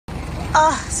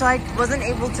So I wasn't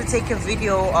able to take a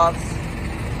video of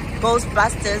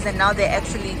Ghostbusters, and now they're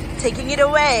actually taking it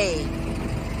away.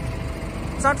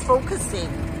 It's not focusing.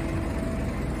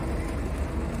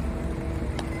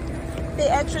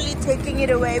 They're actually taking it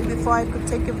away before I could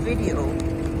take a video.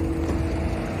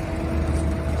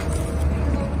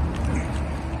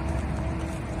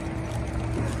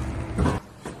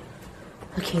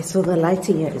 Okay, so the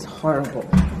lighting here is horrible.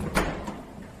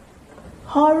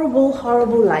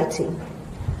 Horrible lighting.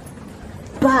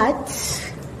 But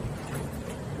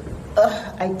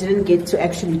I didn't get to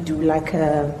actually do like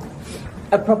a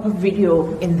proper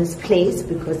video in this place,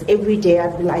 because every day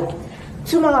I'd be like,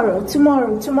 tomorrow.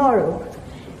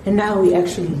 And now we're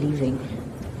actually leaving.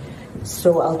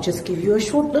 So I'll just give you a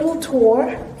short little tour.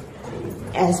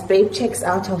 As Babe checks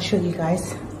out, I'll show you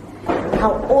guys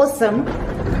how awesome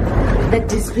the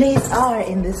displays are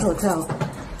in this hotel.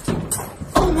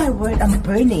 Oh my word, I'm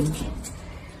burning.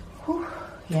 Whew,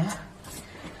 yeah.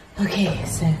 Okay,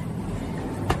 so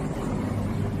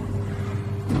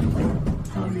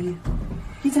how are you?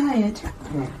 You tired?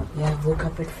 Yeah, I woke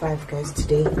up at 5, guys,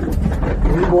 today.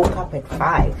 We woke up at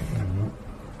 5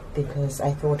 because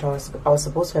I thought I was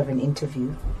supposed to have an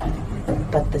interview,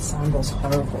 but the sound was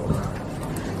horrible.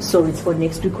 So it's for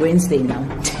next week Wednesday now.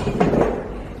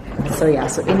 So yeah,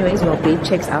 so anyways, while Babe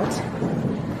checks out,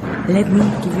 let me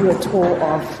give you a tour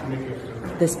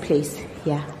of this place.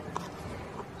 Yeah.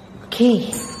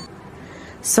 Okay.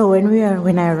 So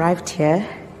when I arrived here,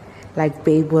 like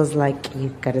Babe was like, you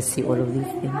gotta see all of these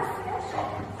things.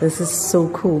 This is so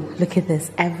cool. Look at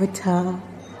this Avatar.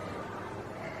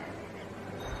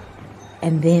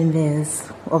 And then there's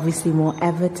obviously more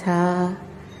Avatar.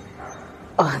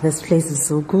 Oh, this place is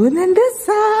so cool. And then this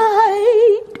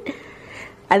side,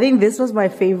 I think this was my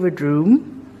favorite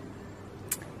room.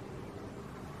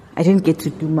 I didn't get to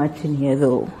do much in here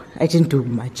though. I didn't do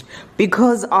much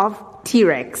because of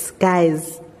T-Rex.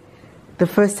 Guys, the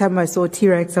first time I saw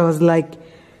T-Rex, I was like,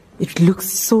 it looks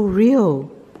so real.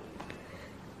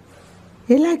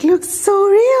 It like looks so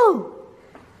real.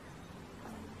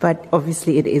 But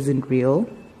obviously it isn't real.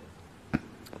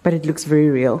 But it looks very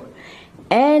real.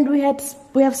 And we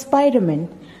have Spider-Man.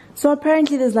 So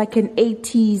apparently there's like an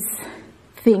 80s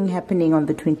thing happening on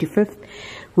the 25th,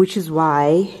 which is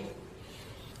why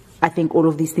I think all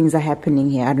of these things are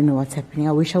happening here. I don't know what's happening.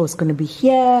 I wish I was going to be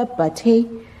here, but hey,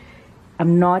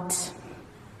 I'm not.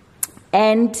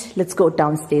 And let's go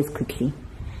downstairs quickly.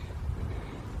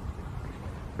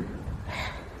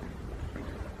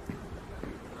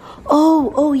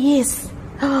 Oh yes.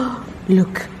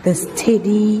 Look, there's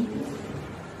Teddy.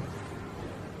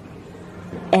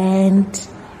 And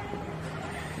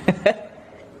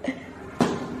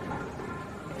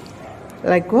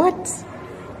like what?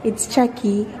 It's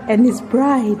Chucky and his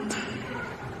bride.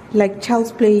 Like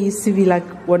Child's Play used to be like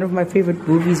one of my favorite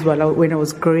movies when I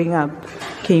was growing up.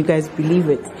 Can you guys believe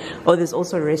it? Oh, there's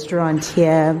also a restaurant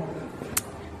here.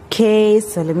 Okay,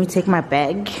 so let me take my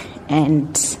bag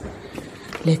and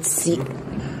let's see.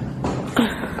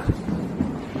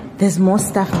 There's more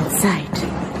stuff outside.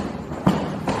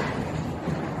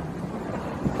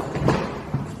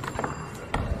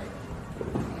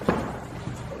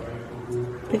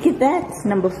 Look at that,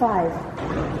 number 5.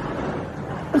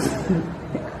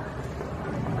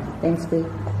 Thanks, babe.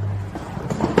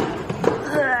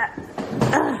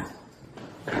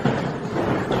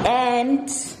 And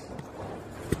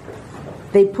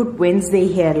they put Wednesday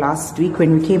here last week.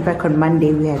 When we came back on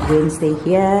Monday, we had Wednesday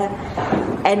here.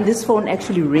 And this phone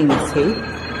actually rings, hey?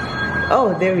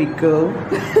 Oh, there we go.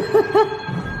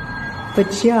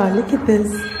 But yeah, look at this.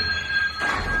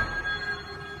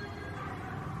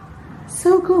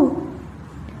 So cool.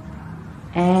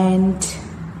 And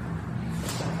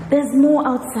there's more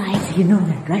outside, you know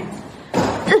that, right?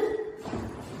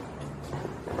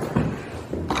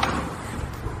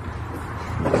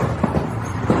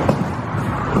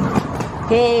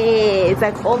 Hey, it's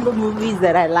like all the movies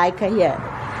that I like are here.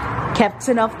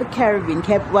 Captain of the Caribbean,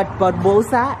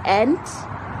 Barbosa, and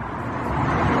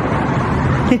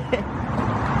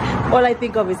all I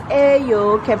think of is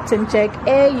Ayo, Captain Jack,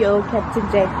 Ayo, Captain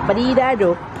Jack. But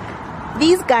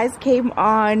these guys came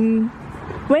on.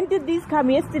 When did these come?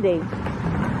 Yesterday.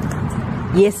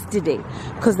 Yesterday,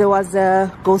 because there was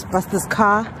a Ghostbusters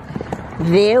car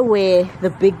there where the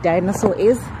big dinosaur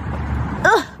is.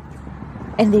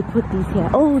 And they put these here.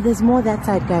 Oh, there's more that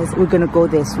side, guys. We're gonna go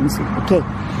there soon. Okay,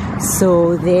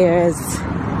 so there's,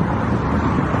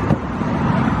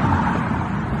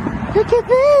 look at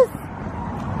this.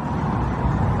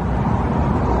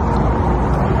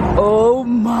 Oh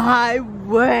my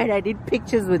word, I did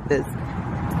pictures with this.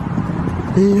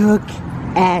 Look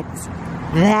at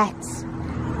that.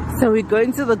 So we're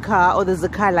going to the car, or there's a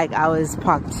car like ours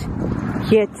parked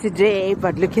here today,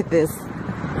 but look at this.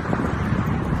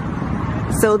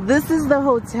 So this is the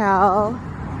hotel,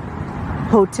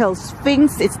 Hotel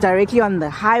Sphinx. It's directly on the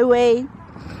highway,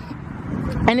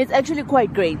 and it's actually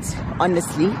quite great,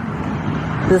 honestly.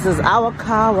 This is our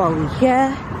car while we're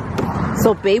here.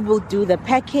 So babe will do the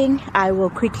packing. I will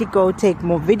quickly go take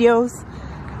more videos.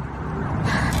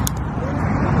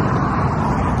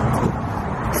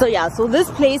 So yeah, so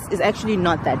this place is actually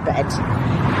not that bad,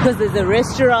 because there's a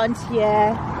restaurant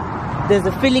here, there's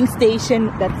a filling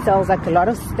station that sells like a lot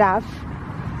of stuff,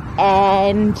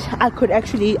 and I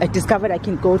discovered I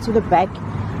can go to the back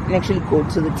and actually go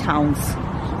to the towns,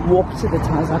 walk to the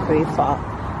towns, not very far.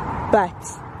 But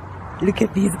look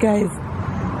at these guys.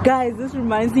 Guys, this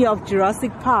reminds me of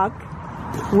Jurassic Park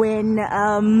when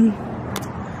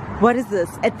what is this,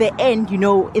 at the end, you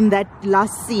know, in that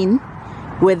last scene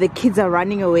where the kids are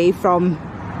running away from,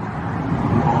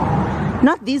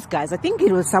 not these guys, I think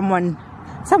it was some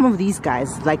of these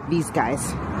guys, like these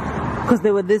guys, because they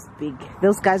were this big.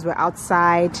 Those guys were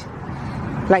outside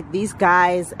like these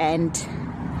guys, and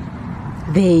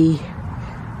they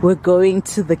were going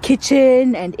to the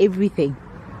kitchen and everything.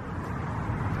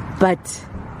 But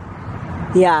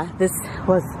yeah, this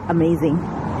was amazing.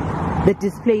 The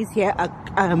displays here are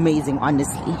amazing,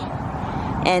 honestly.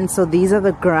 And so these are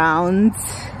the grounds.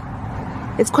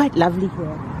 It's quite lovely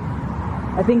here.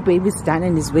 I think baby's done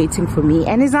and is waiting for me,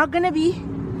 and it's not gonna be,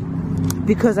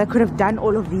 because I could have done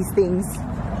all of these things.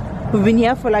 We've been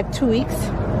here for like 2 weeks.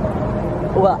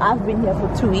 Well, I've been here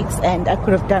for 2 weeks, and I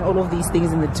could have done all of these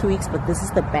things in the 2 weeks, but this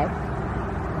is the back.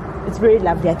 It's very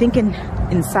lovely. I think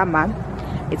in summer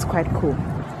it's quite cool.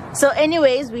 So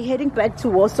anyways, we're heading back to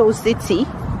Warsaw City,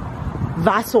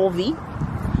 Warsaw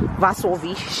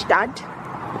Stadt.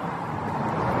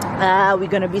 We're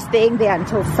gonna be staying there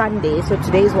until Sunday. So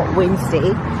today is what,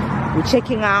 Wednesday. We're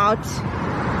checking out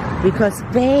because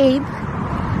babe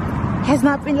has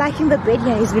not been liking the bed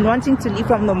here. He's been wanting to leave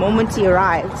from the moment he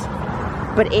arrived.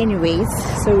 But anyways,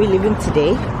 so we're leaving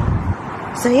today.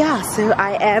 So yeah, so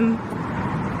I am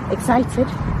excited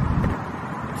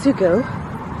to go.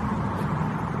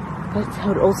 But I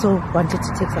would also wanted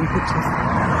to take some pictures.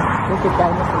 Look at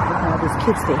dinosaurs, look how there's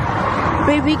kids there.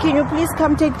 Baby, can you please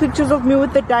come take pictures of me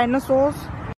with the dinosaurs?